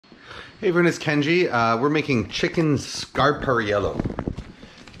Hey everyone, it's Kenji. We're making chicken Scarpariello.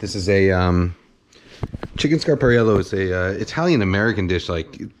 This is a chicken Scarpariello is a Italian-American dish,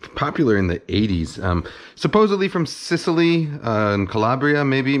 like popular in the 80s. Supposedly from Sicily and Calabria,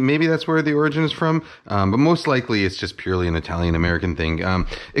 maybe that's where the origin is from. But most likely it's just purely an Italian-American thing.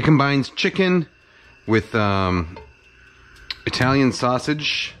 It combines chicken with Italian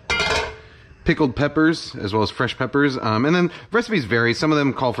sausage, pickled peppers, as well as fresh peppers. And then recipes vary. Some of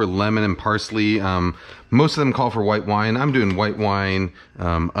them call for lemon and parsley. Most of them call for white wine. I'm doing white wine,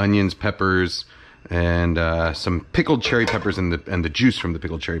 onions, peppers, and some pickled cherry peppers and the juice from the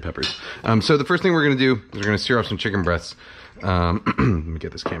pickled cherry peppers. So the first thing we're going to do is we're going to sear off some chicken breasts. Let me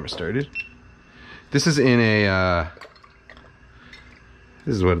get this camera started. This is in a...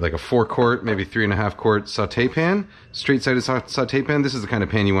 This is what, like a 4-quart, maybe 3.5-quart saute pan, straight-sided saute pan. This is the kind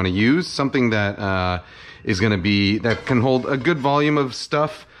of pan you want to use. Something that is going to be, that can hold a good volume of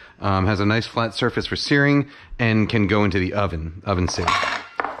stuff, has a nice flat surface for searing, and can go into the oven safe.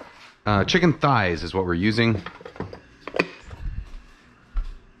 Chicken thighs is what we're using.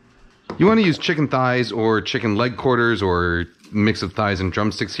 You want to use chicken thighs or chicken leg quarters or mix of thighs and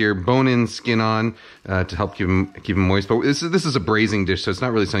drumsticks here, bone in, skin on, to help keep them moist. But this is a braising dish, so it's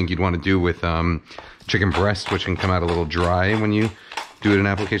not really something you'd want to do with chicken breast, which can come out a little dry when you do it in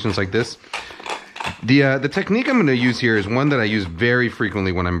applications like this. The technique I'm going to use here is one that I use very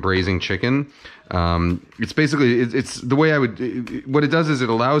frequently when I'm braising chicken. It's basically, it's the way I would, what it does is it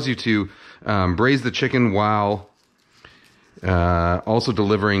allows you to braise the chicken while also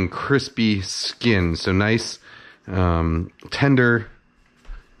delivering crispy skin. So nice, tender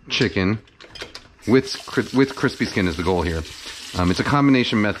chicken with crispy skin is the goal here. It's a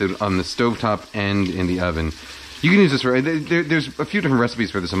combination method on the stovetop and in the oven. You can use this for, there's a few different recipes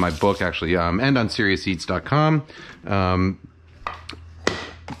for this in my book, actually, and on SeriousEats.com.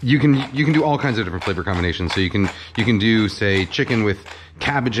 You can do all kinds of different flavor combinations. So you can do, say, chicken with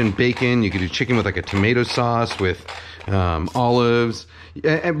cabbage and bacon. You can do chicken with like a tomato sauce with olives.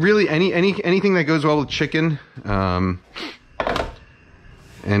 Really, anything that goes well with chicken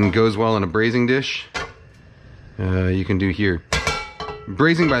and goes well in a braising dish, you can do here.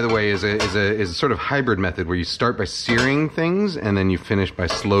 Braising, by the way, is a sort of hybrid method where you start by searing things and then you finish by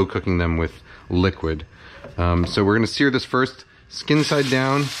slow cooking them with liquid. So we're going to sear this first, skin side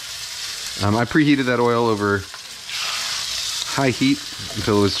down. I preheated that oil over high heat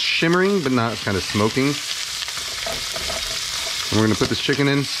until it was shimmering but not kind of smoking. And we're going to put this chicken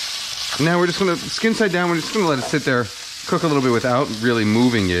in. Now we're just going to, skin side down, we're just going to let it sit there, cook a little bit without really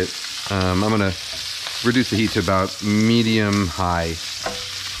moving it. I'm going to reduce the heat to about medium-high.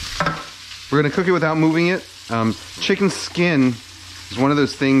 We're going to cook it without moving it. Chicken skin is one of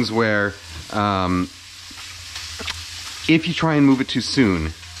those things where if you try and move it too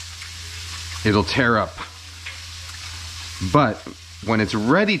soon, it'll tear up. But when it's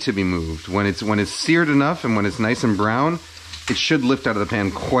ready to be moved, when it's seared enough and when it's nice and brown, it should lift out of the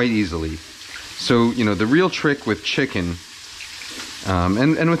pan quite easily. So, you know, the real trick with chicken,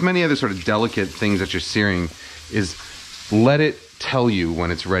 and with many other sort of delicate things that you're searing, is let it tell you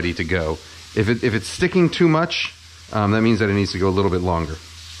when it's ready to go. If it's sticking too much, that means that it needs to go a little bit longer.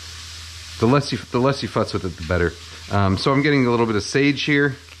 The less you futz with it, the better. So I'm getting a little bit of sage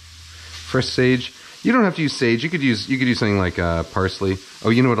here, fresh sage. You don't have to use sage. You could use something like parsley. Oh,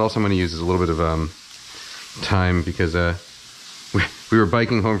 you know what? Also, I'm going to use is a little bit of thyme, because we were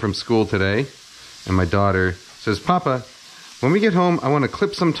biking home from school today, and my daughter says, "Papa, when we get home, I want to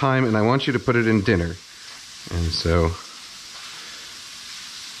clip some thyme and I want you to put it in dinner." And so,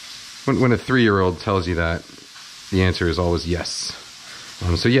 when a 3-year-old tells you that, the answer is always yes.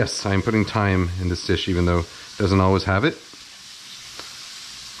 So yes, I'm putting thyme in this dish, even though it doesn't always have it.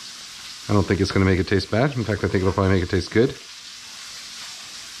 I don't think it's going to make it taste bad. In fact, I think it'll probably make it taste good.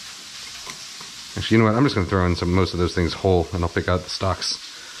 Actually, you know what? I'm just going to throw in most of those things whole, and I'll pick out the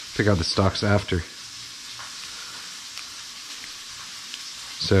stalks. Pick out the stalks after.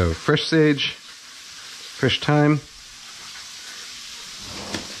 So, fresh sage, fresh thyme.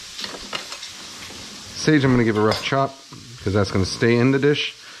 Sage I'm going to give a rough chop, because that's going to stay in the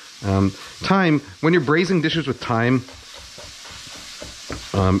dish. Thyme, when you're braising dishes with thyme,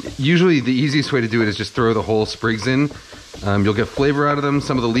 usually the easiest way to do it is just throw the whole sprigs in. You'll get flavor out of them.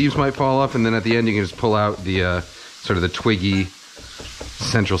 Some of the leaves might fall off, and then at the end you can just pull out the sort of the twiggy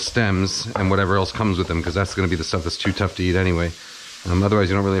central stems and whatever else comes with them, because that's going to be the stuff that's too tough to eat anyway. Otherwise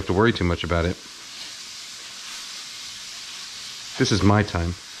you don't really have to worry too much about it. This is my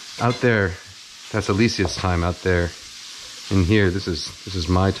time. Out there, that's Alicia's time out there. In here, this is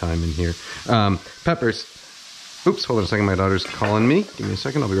my time in here. Peppers. Oops, hold on a second. My daughter's calling me. Give me a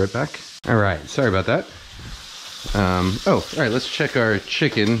second. I'll be right back. All right. Sorry about that. All right. Let's check our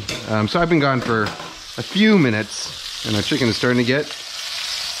chicken. So I've been gone for a few minutes, and our chicken is starting to get,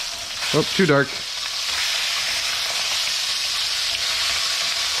 oh, too dark.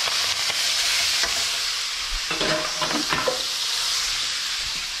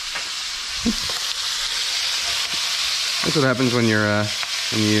 That's what happens when you're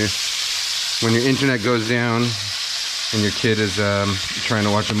when your internet goes down and your kid is trying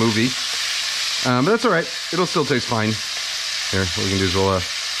to watch a movie. But that's all right. It'll still taste fine. Here, what we can do is we'll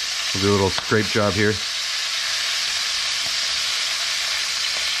do a little scrape job here.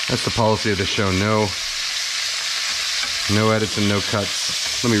 That's the policy of the show. No edits and no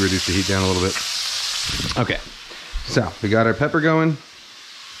cuts. Let me reduce the heat down a little bit. Okay, so we got our pepper going.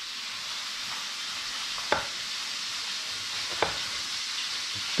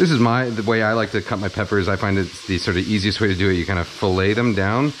 This is the way I like to cut my peppers. I find it's the sort of easiest way to do it. You kind of fillet them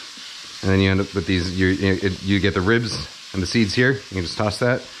down, and then you end up with these, you get the ribs and the seeds here. You can just toss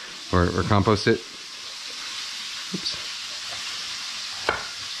that or compost it. Oops.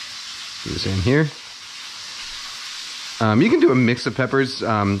 Do the same here. You can do a mix of peppers.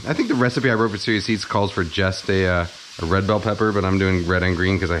 I think the recipe I wrote for Serious Eats calls for just a red bell pepper, but I'm doing red and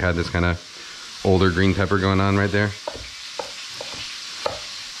green because I had this kind of older green pepper going on right there.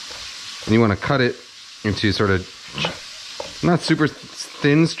 And you want to cut it into sort of not super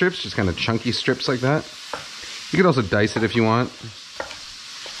thin strips, just kind of chunky strips like that. You could also dice it if you want.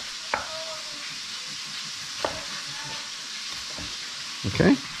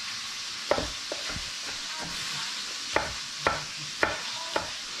 Okay.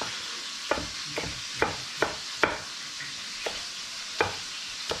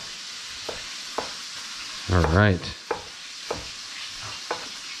 All right.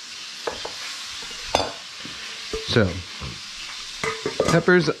 So,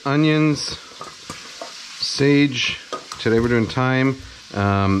 peppers, onions, sage. Today we're doing thyme.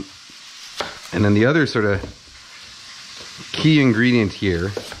 And then the other sort of key ingredient here, I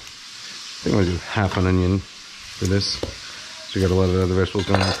think I'm going to do half an onion for this. So we got a lot of other vegetables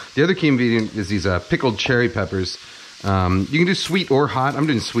going on. The other key ingredient is these pickled cherry peppers. You can do sweet or hot. I'm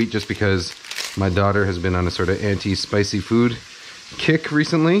doing sweet just because my daughter has been on a sort of anti-spicy food kick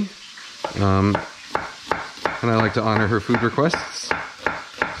recently. And I like to honor her food requests.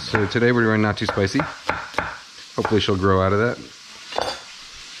 So today we're doing not too spicy. Hopefully she'll grow out of that.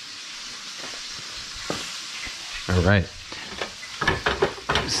 All right.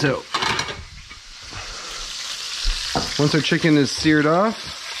 So, once our chicken is seared off,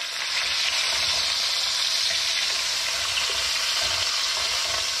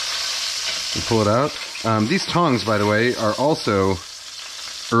 we pull it out. These tongs, by the way, are also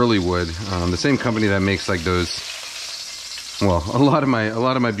Early Wood, the same company that makes like those. Well, a lot of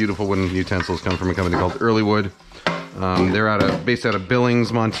my beautiful wooden utensils come from a company called Early Wood. They're based out of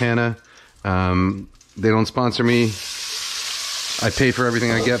Billings, Montana. They don't sponsor me. I pay for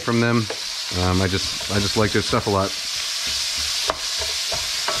everything I get from them. I just like their stuff a lot.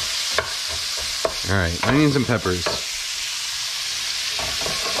 All right, onions and peppers.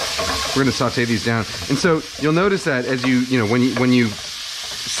 We're gonna saute these down, and so you'll notice that as when you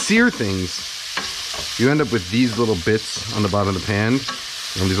sear things, you end up with these little bits on the bottom of the pan,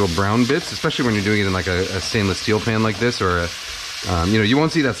 these little brown bits, especially when you're doing it in like a stainless steel pan like this, or you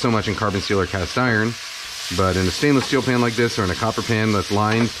won't see that so much in carbon steel or cast iron, but in a stainless steel pan like this or in a copper pan that's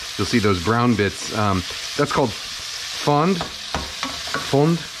lined, you'll see those brown bits. That's called fond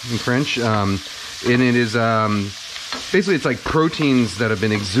in French, and it is basically it's like proteins that have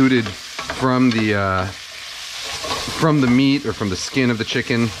been exuded from the meat or from the skin of the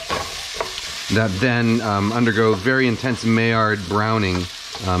chicken that then undergo very intense Maillard browning.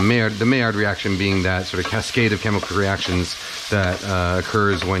 The Maillard reaction being that sort of cascade of chemical reactions that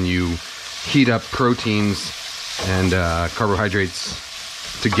occurs when you heat up proteins and carbohydrates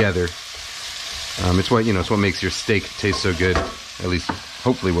together. It's what makes your steak taste so good. At least,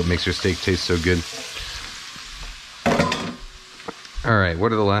 hopefully, what makes your steak taste so good. All right,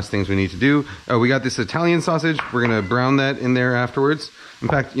 what are the last things we need to do? Oh, we got this Italian sausage. We're gonna brown that in there afterwards. In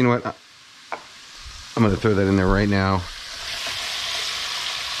fact, you know what? I'm gonna throw that in there right now.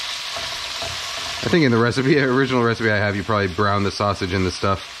 I think in the original recipe I have, you probably brown the sausage and the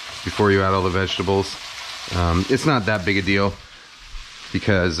stuff before you add all the vegetables. It's not that big a deal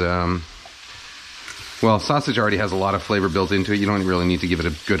because, well, sausage already has a lot of flavor built into it. You don't really need to give it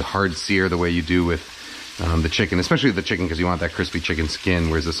a good hard sear the way you do with the chicken, especially the chicken, because you want that crispy chicken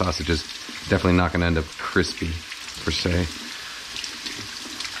skin, whereas the sausage is definitely not going to end up crispy, per se.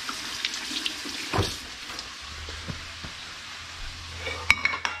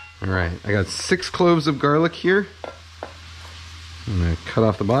 All right, I got 6 cloves of garlic here. I'm gonna cut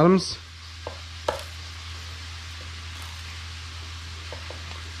off the bottoms. I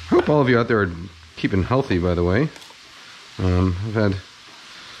hope all of you out there are keeping healthy, by the way. I've had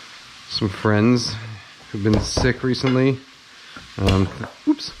some friends who've been sick recently.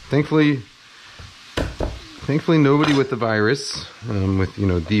 Thankfully nobody with the virus, with, you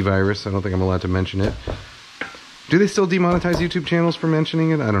know, the virus. I don't think I'm allowed to mention it. Do they still demonetize YouTube channels for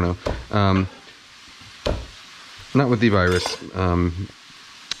mentioning it? I don't know. Not with the virus.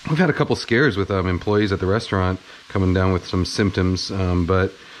 We've had a couple scares with employees at the restaurant coming down with some symptoms,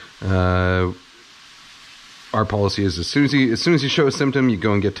 but our policy is as soon as you show a symptom, you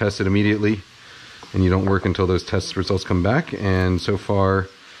go and get tested immediately, and you don't work until those test results come back. And so far,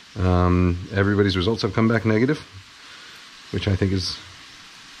 everybody's results have come back negative, which I think is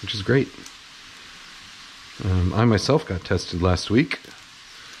great. I myself got tested last week,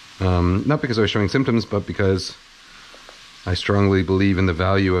 not because I was showing symptoms, but because I strongly believe in the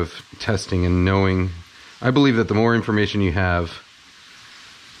value of testing and knowing. I believe that the more information you have,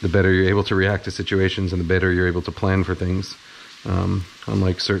 the better you're able to react to situations and the better you're able to plan for things.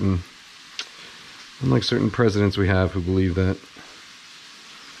 Unlike certain presidents we have who believe that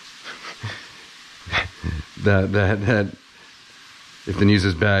that if the news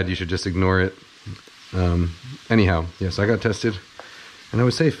is bad, you should just ignore it. Anyhow, yes, I got tested and I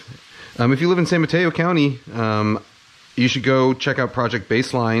was safe. If you live in San Mateo County, you should go check out Project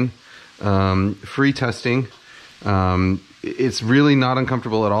Baseline, free testing. It's really not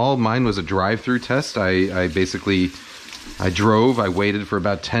uncomfortable at all. Mine was a drive-through test. I drove, I waited for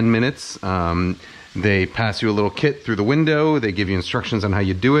about 10 minutes. They pass you a little kit through the window. They give you instructions on how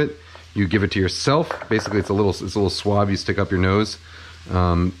you do it. You give it to yourself. Basically, it's a little swab you stick up your nose.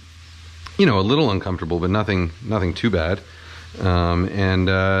 You know, a little uncomfortable, but nothing too bad. And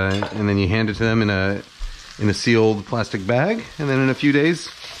then you hand it to them in a sealed plastic bag, and then in a few days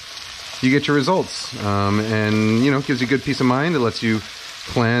you get your results. And you know, it gives you good peace of mind. It lets you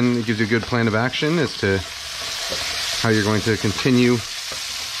plan. It gives you a good plan of action as to how you're going to continue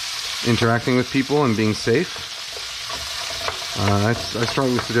interacting with people and being safe. I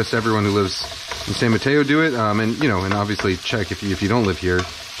strongly suggest everyone who lives in San Mateo do it. And you know, and obviously check if you don't live here.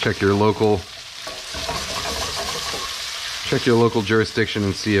 Check your local jurisdiction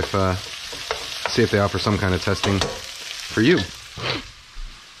and see if they offer some kind of testing for you.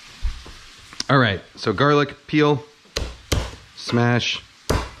 All right, so garlic, peel, smash,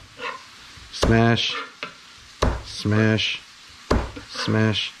 smash, smash,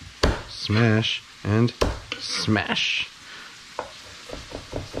 smash, smash, and smash.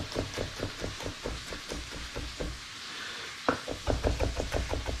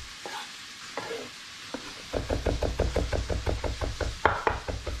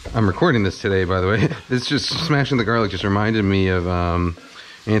 I'm recording this today, by the way. It's just smashing the garlic just reminded me of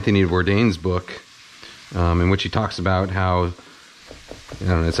Anthony Bourdain's book, in which he talks about how, I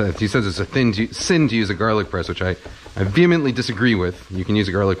don't know, he says it's a sin to use a garlic press, which I vehemently disagree with. You can use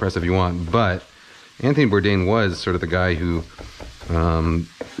a garlic press if you want, but Anthony Bourdain was sort of the guy who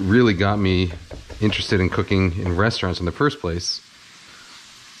really got me interested in cooking in restaurants in the first place.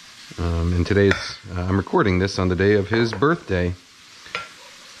 And today's, I'm recording this on the day of his birthday.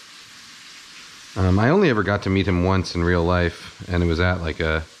 I only ever got to meet him once in real life, and it was at like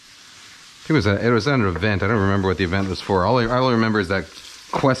it was at an event. I don't remember what the event was for. All I remember is that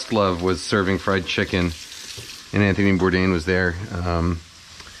Questlove was serving fried chicken, and Anthony Bourdain was there.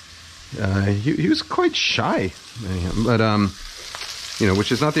 He was quite shy, but you know,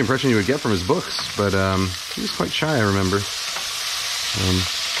 which is not the impression you would get from his books. But he was quite shy, I remember.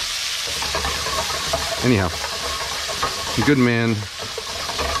 Anyhow, a good man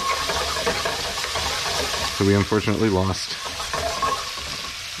who we unfortunately lost.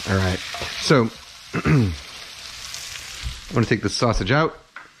 All right, so I want to take this sausage out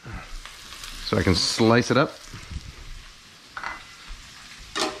so I can slice it up.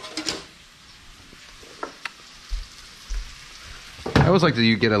 I always like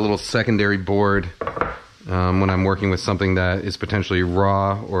to get a little secondary board when I'm working with something that is potentially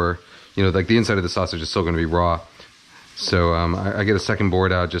raw, or, you know, like the inside of the sausage is still going to be raw. So I get a second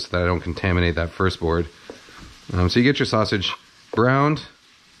board out just so that I don't contaminate that first board. So you get your sausage browned,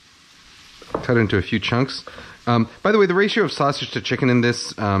 cut it into a few chunks. By the way, the ratio of sausage to chicken in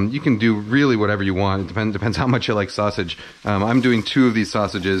this, you can do really whatever you want. It depends how much you like sausage. I'm doing 2 of these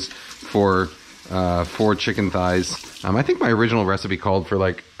sausages for 4 chicken thighs. I think my original recipe called for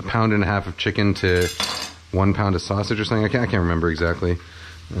like 1.5 pounds of chicken to 1 pound of sausage or something. I can't remember exactly.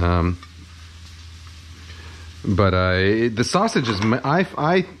 But the sausage is,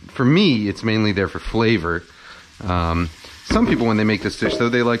 for me, it's mainly there for flavor. Some people, when they make this dish, though,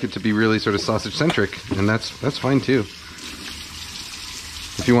 they like it to be really sort of sausage-centric, and that's fine too.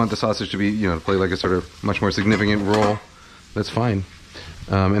 If you want the sausage to be, you know, to play like a sort of much more significant role, that's fine.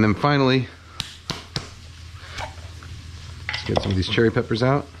 And then finally, let's get some of these cherry peppers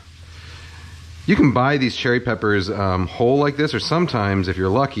out. You can buy these cherry peppers whole like this, or sometimes, if you're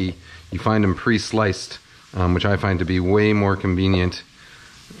lucky, you find them pre-sliced, which I find to be way more convenient.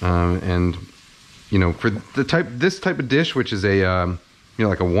 And you know, for this type of dish, which is a you know,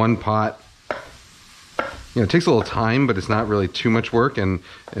 like a one pot, you know, it takes a little time, but it's not really too much work, and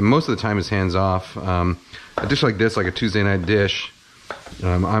most of the time is hands off. A dish like this, like a Tuesday night dish,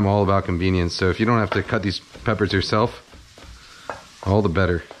 I'm all about convenience. So if you don't have to cut these peppers yourself, all the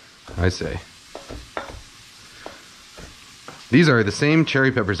better, I say. These are the same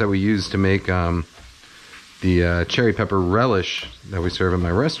cherry peppers that we use to make the cherry pepper relish that we serve in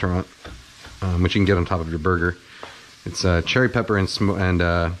my restaurant, which you can get on top of your burger. It's cherry pepper and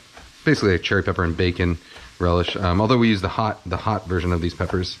basically a cherry pepper and bacon relish. Although we use the hot version of these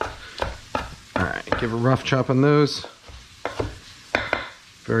peppers. All right, give a rough chop on those.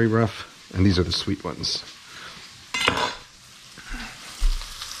 Very rough, and these are the sweet ones.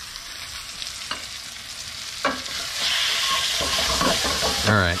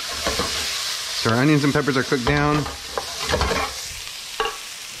 All right, so our onions and peppers are cooked down.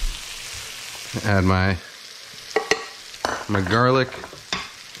 Add my garlic,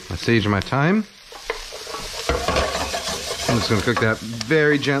 my sage, and my thyme. I'm just going to cook that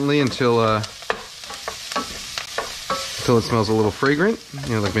very gently until it smells a little fragrant.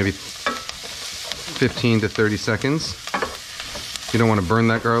 You know, like maybe 15 to 30 seconds. You don't want to burn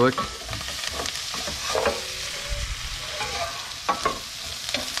that garlic.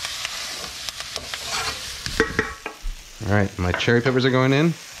 All right, my cherry peppers are going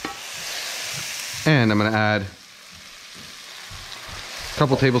in. And I'm going to add a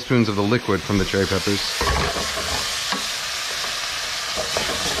couple tablespoons of the liquid from the cherry peppers.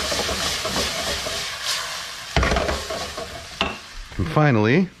 And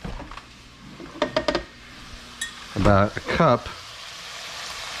finally, about a cup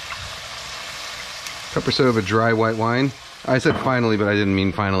or so of a dry white wine. I said finally, but I didn't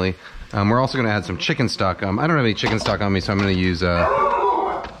mean finally. We're also going to add some chicken stock. I don't have any chicken stock on me, so I'm going to use I'm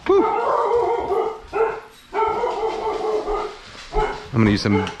going to use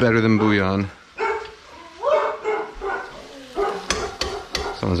some Better Than Bouillon.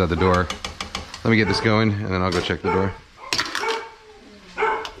 Someone's at the door. Let me get this going, and then I'll go check the door.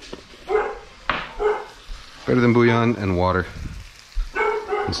 Better Than Bouillon and water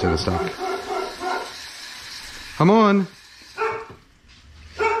instead of stock. Come on!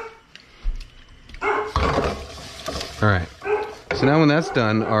 Alright, so now when that's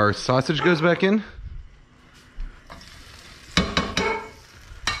done, our sausage goes back in.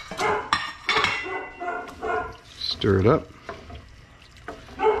 Stir it up.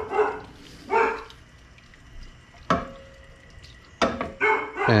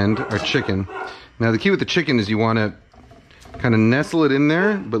 And our chicken. Now the key with the chicken is you want to kind of nestle it in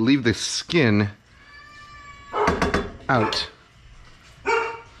there, but leave the skin out.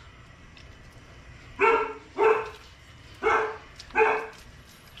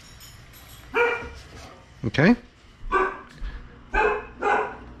 Okay.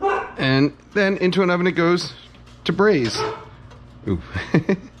 And then into an oven it goes to braise. Ooh.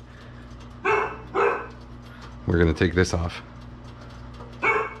 We're gonna take this off.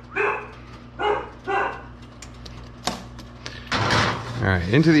 All right,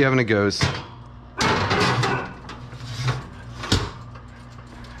 into the oven it goes.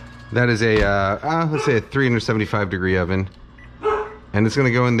 That is a, let's say a 375 degree oven. And it's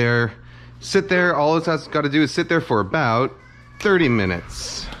gonna go in there, sit there, all it's got to do is sit there for about 30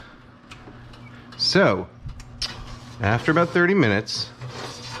 minutes. So, after about 30 minutes,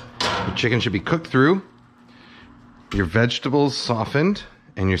 your chicken should be cooked through, your vegetables softened,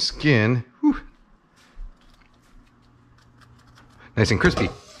 and your skin, whew, nice and crispy,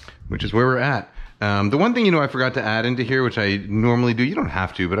 which is where we're at. The one thing, you know, I forgot to add into here, which I normally do, you don't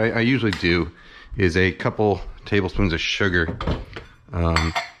have to, but I usually do, is a couple tablespoons of sugar.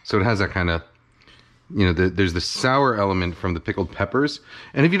 So it has that kind of, you know, there's the sour element from the pickled peppers.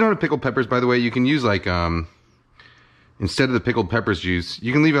 And if you don't have pickled peppers, by the way, you can use like, instead of the pickled peppers juice,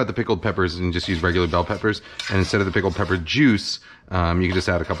 you can leave out the pickled peppers and just use regular bell peppers. And instead of the pickled pepper juice, you can just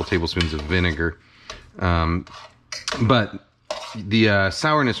add a couple tablespoons of vinegar. But the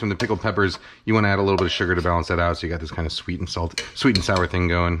sourness from the pickled peppers, you want to add a little bit of sugar to balance that out, so you got this kind of sweet and sour thing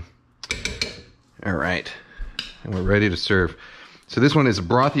going. All right. and we're ready to serve. So this one is a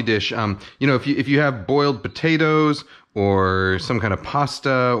brothy dish. You know, if you have boiled potatoes or some kind of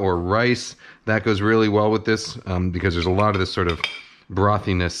pasta or rice, that goes really well with this because there's a lot of this sort of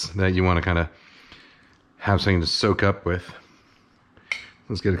brothiness that you want to kind of have something to soak up with.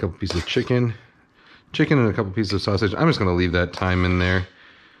 Let's get a couple pieces of chicken and a couple pieces of sausage. I'm just going to leave that thyme in there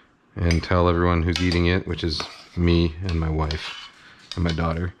and tell everyone who's eating it, which is me and my wife and my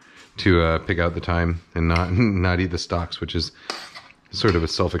daughter, to pick out the thyme and not eat the stalks, which is sort of a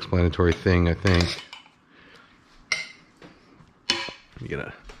self-explanatory thing, I think.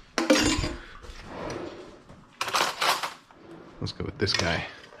 Let's go with this guy.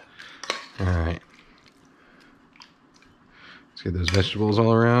 All right. Let's get those vegetables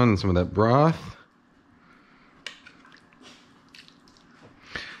all around and some of that broth.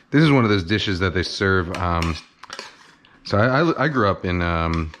 This is one of those dishes that they serve. So I grew up in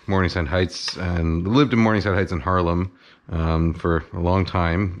Morningside Heights and lived in Morningside Heights in Harlem for a long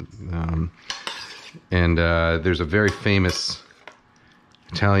time. And there's a very famous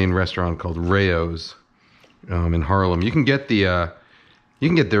Italian restaurant called Rayo's in Harlem. You can get the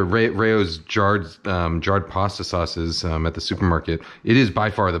Rayo's jarred pasta sauces at the supermarket. It is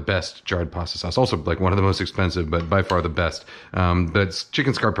by far the best jarred pasta sauce. Also, like one of the most expensive, but by far the best. But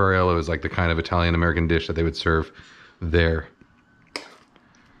chicken Scarpariello is like the kind of Italian American dish that they would serve there.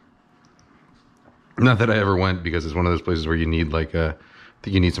 Not that I ever went, because it's one of those places where you need like I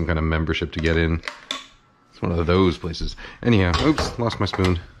think you need some kind of membership to get in. It's one of those places. Anyhow, oops, lost my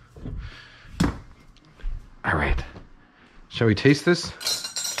spoon. All right. Shall we taste this?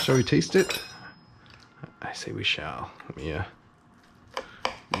 Shall we taste it? I say we shall. Let me,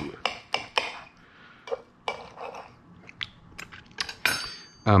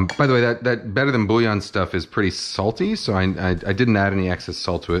 by the way, that better than bouillon stuff is pretty salty, so I didn't add any excess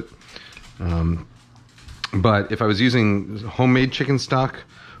salt to it. But if I was using homemade chicken stock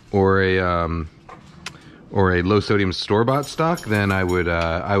or a low sodium store-bought stock, then I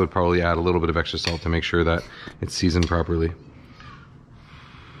would probably add a little bit of extra salt to make sure that it's seasoned properly.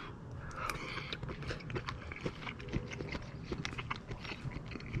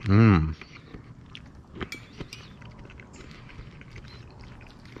 Mmm.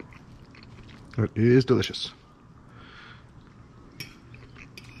 It is delicious.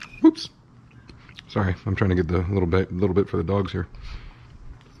 Oops. Sorry, I'm trying to get the little bit for the dogs here.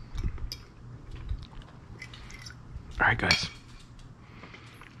 All right, guys.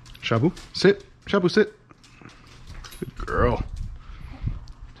 Shabu, sit. Shabu, sit. Good girl.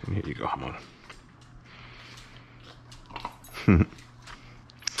 And here you go. Come on.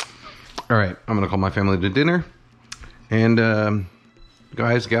 All right, I'm gonna call my family to dinner. And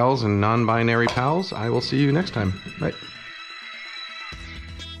guys, gals, and non-binary pals, I will see you next time. Bye.